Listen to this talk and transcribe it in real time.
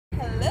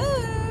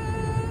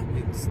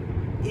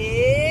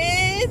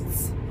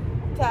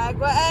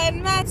Tagwa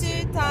and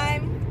Matthew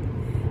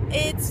time.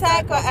 It's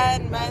Tagwa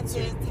and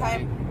Matthew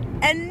time.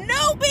 And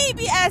no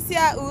baby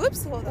Asia.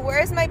 Oops, hold on.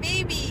 Where's my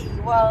baby?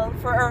 Well,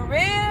 for a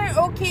rare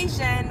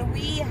occasion,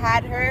 we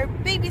had her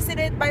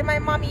babysitted by my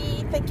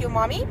mommy. Thank you,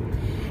 mommy.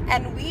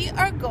 And we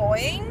are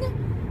going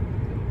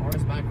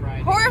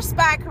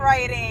horseback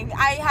riding.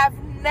 I have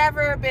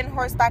never been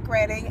horseback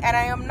riding, and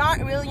I am not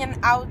really an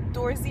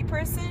outdoorsy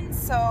person,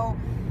 so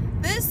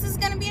this is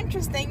gonna be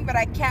interesting, but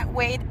I can't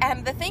wait.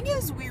 And the thing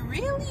is, we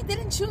really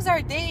didn't choose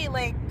our day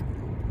like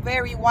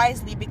very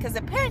wisely, because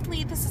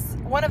apparently this is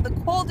one of the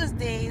coldest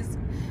days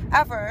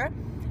ever.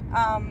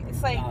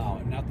 It's like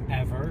no, not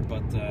ever,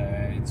 but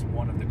it's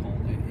one of the cold.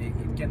 It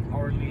can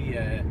hardly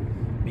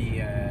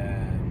be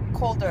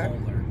colder.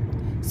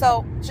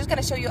 So just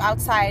gonna show you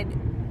outside.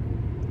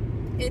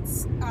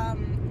 It's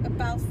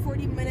about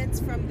 40 minutes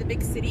from the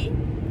big city.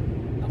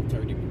 Not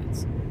 30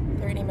 minutes.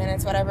 30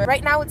 minutes, whatever.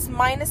 Right now it's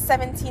minus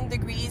 17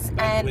 degrees,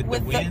 and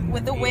with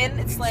the wind,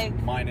 it's like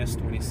minus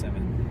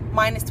 27.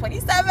 Minus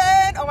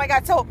 27. Oh my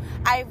god! So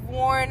I've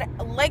worn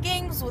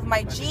leggings with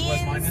my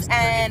jeans, it was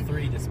minus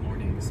 33 this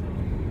morning, so.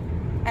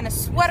 And a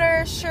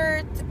sweater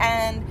shirt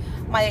and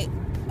my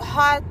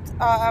hot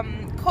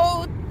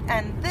coat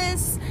and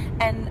this,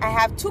 and I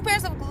have 2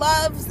 pairs of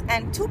gloves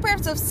and 2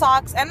 pairs of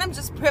socks, and I'm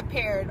just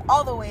prepared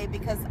all the way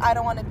because I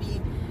don't want to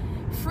be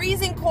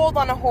freezing cold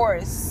on a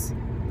horse.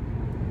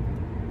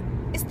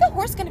 Is the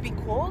horse gonna be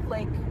cold?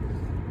 Like,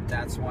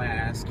 that's why I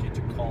asked you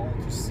to call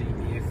to see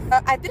if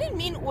I didn't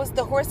mean was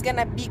the horse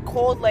gonna be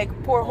cold, like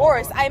poor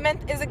horse. I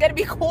meant, is it gonna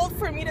be cold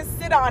for me to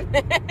sit on?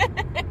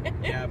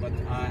 Yeah, but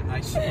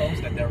I suppose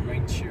that they're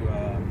going to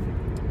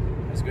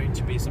there's going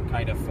to be some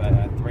kind of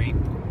drape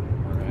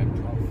or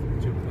cloth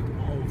to put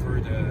over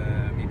the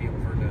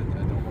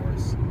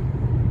horse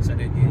so that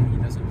he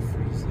doesn't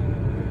freeze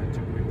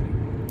too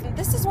quickly.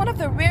 This is one of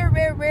the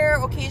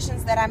rare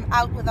occasions that I'm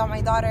out without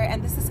my daughter,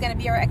 and this is gonna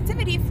be our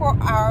activity for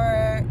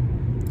our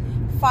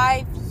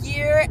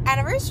 5-year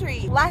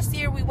anniversary. Last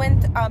year we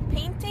went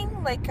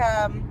painting, like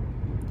comment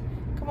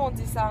on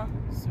dit ça?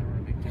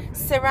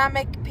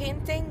 Ceramic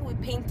painting. We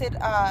painted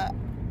a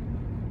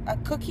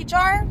cookie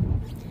jar,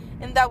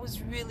 and that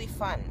was really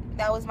fun.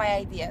 That was my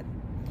idea.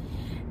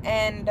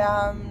 And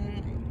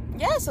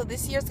yeah, so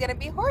this year's gonna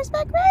be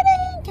horseback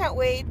riding. Can't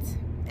wait.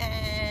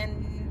 And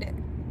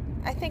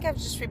I think I've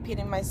just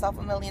repeated myself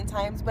a million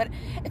times, but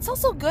it's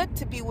also good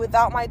to be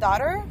without my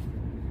daughter.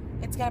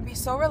 It's gonna be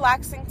so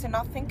relaxing to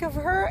not think of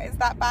her. Is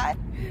that bad?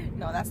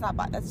 No, that's not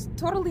bad. That's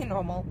totally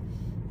normal.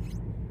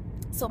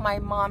 So my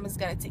mom is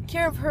gonna take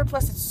care of her.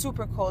 Plus, it's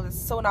super cold. It's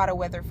so not a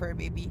weather for a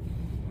baby.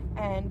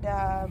 And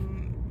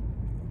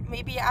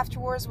maybe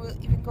afterwards we'll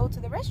even go to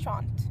the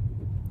restaurant.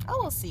 Oh,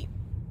 we'll see.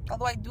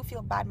 Although I do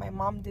feel bad. My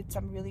mom did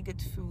some really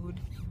good food,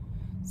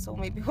 so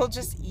maybe we'll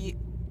just eat.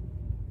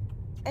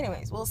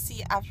 Anyways, we'll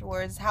see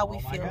afterwards how we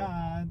feel.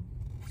 God.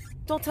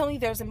 Don't tell me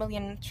there's a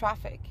million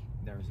traffic.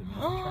 There's a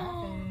million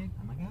traffic.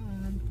 Oh my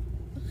god.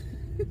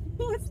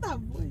 What's that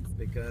voice?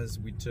 Because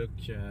we took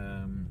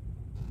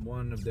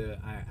one of the,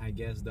 I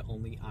guess the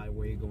only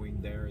highway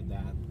going there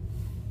that...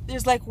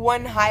 There's like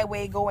one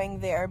highway going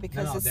there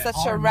because it's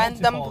such a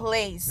random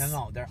place.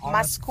 No, there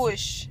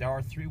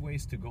are 3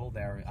 ways to go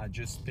there. I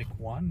just picked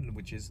one,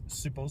 which is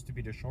supposed to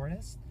be the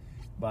shortest,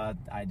 but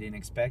I didn't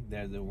expect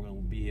that there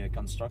will be a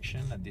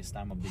construction at this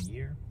time of the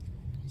year.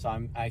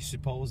 So I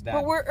suppose that...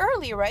 But we're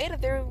early, right?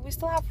 We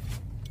still have...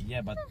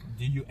 Yeah, but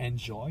do you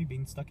enjoy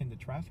being stuck in the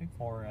traffic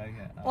for...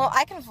 well,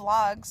 I can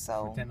vlog,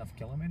 so... For 10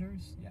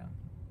 kilometers? Yeah.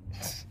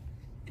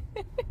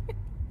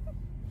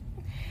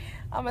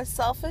 I'm a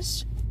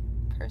selfish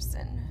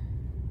person.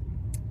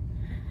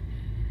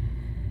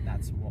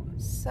 That's one.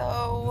 So...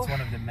 That's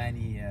one of the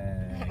many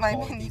my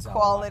many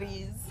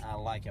qualities I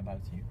like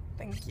about you.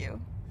 Thank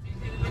you.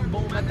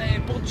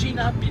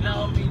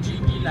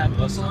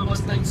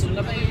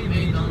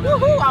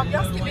 Wouhou,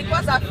 ambiance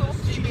québécoise à fond.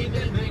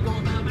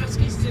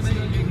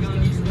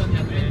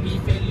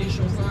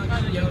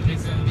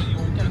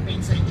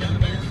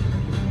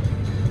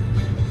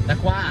 T'as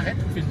quoi? Arrête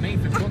de filmer,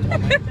 fais-toi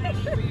toi-même.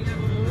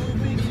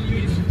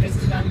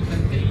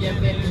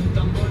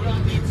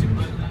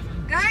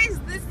 Guys,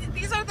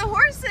 these are the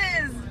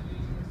horses.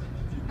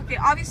 Okay,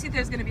 obviously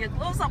there's gonna be a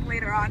close-up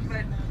later on,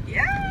 but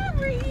yeah,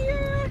 we're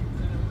here.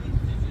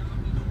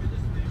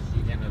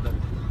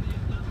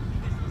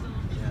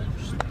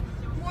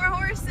 More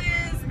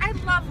horses. I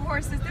love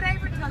horses. Did I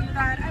ever tell you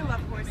that? I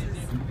love horses.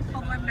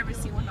 Although I've never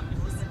seen one up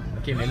close.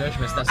 Okay, mais là, je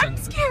me stationne. I'm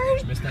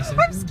scared.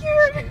 I'm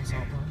scared.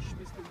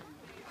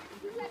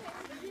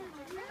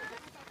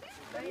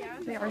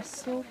 They are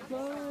so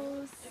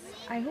close.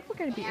 I hope we're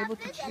going to be able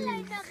to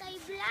choose.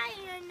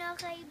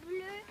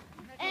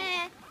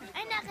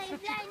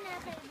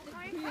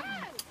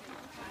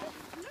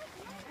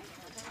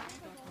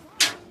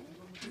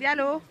 Dis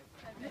allô.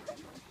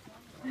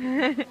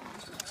 Okay.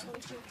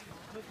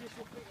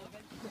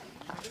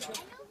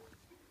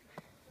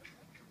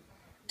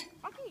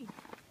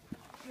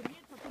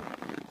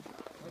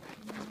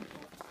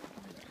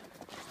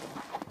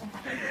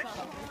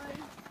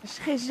 Je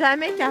serais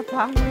jamais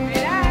capable.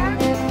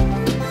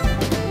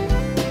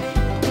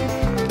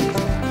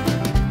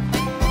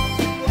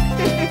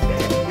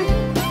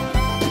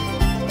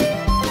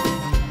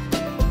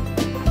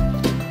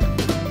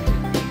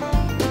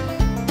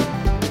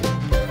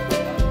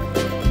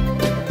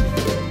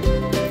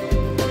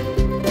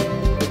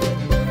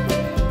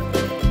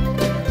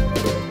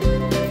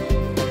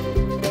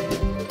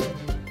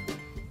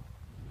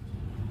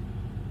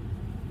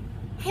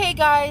 Hey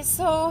guys,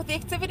 so the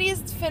activity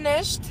is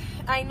finished.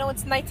 I know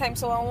it's nighttime,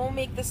 so I won't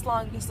make this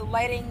long because the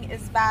lighting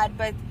is bad,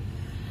 but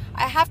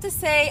I have to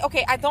say,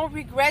 okay, I don't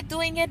regret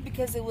doing it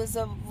because it was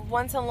a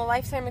once in a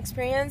lifetime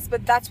experience,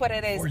 but that's what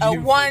it is. A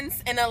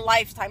once in a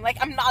lifetime. Like,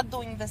 I'm not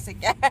doing this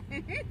again.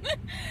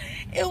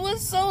 It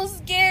was so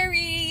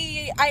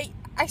scary. I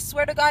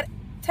swear to God,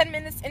 10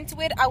 minutes into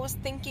it, I was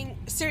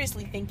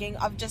seriously thinking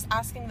of just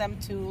asking them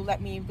to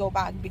let me go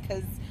back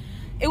because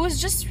it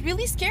was just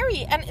really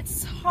scary, and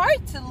it's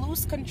hard to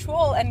lose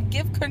control and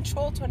give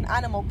control to an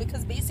animal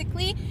because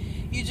basically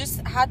you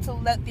just had to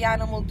let the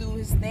animal do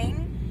his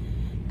thing.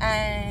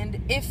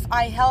 And if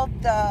I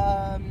held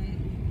the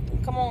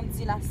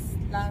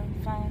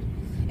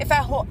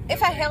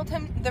if I held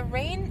him the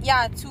rein,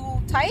 yeah, too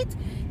tight,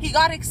 he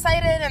got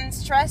excited and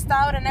stressed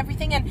out and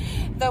everything. And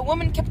the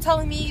woman kept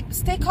telling me,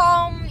 "Stay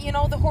calm. You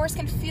know, the horse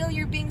can feel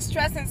you're being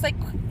stressed." And it's like,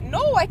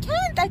 no, I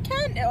can't.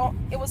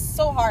 It was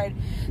so hard.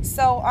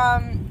 So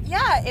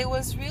yeah, it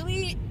was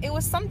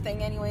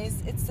something.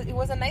 Anyways, it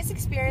was a nice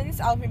experience.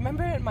 I'll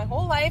remember it my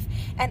whole life.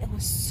 And it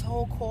was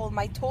so cold.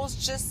 My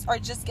toes are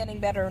just getting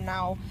better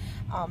now.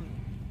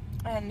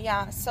 And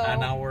yeah, so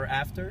an hour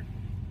after,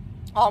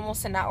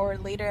 almost an hour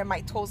later, and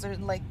my toes are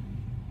like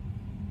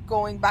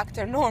going back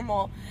to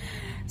normal.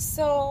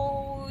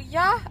 So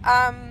yeah,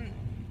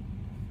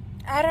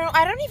 I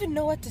don't even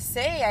know what to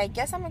say. I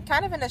guess I'm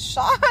kind of in a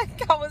shock.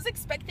 I was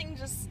expecting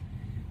just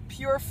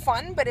pure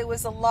fun, but it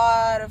was a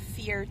lot of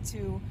fear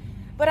too.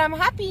 But I'm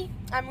happy.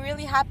 I'm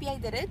really happy I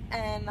did it,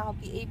 and I'll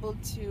be able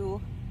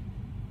to.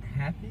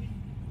 Happy?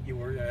 You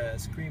were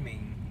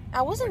screaming.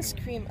 I wasn't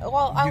screaming.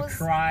 Well, you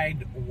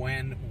cried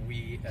when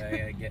we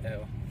get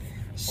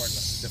for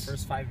the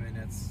first 5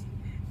 minutes.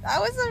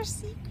 That was our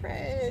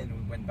secret.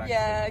 And we went back.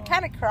 Yeah, I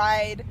kind of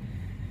cried.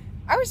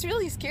 I was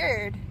really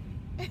scared.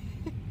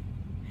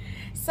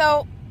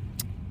 So,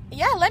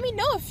 yeah, let me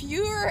know if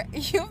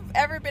you've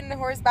ever been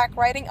horseback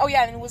riding. Oh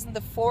yeah, and it was in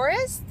the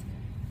forest.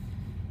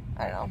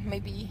 I don't know,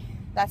 maybe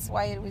that's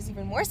why it was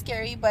even more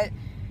scary. But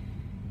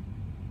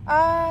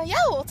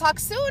yeah, we'll talk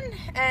soon,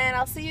 and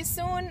I'll see you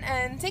soon,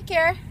 and take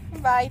care.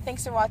 Bye.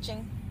 Thanks for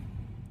watching.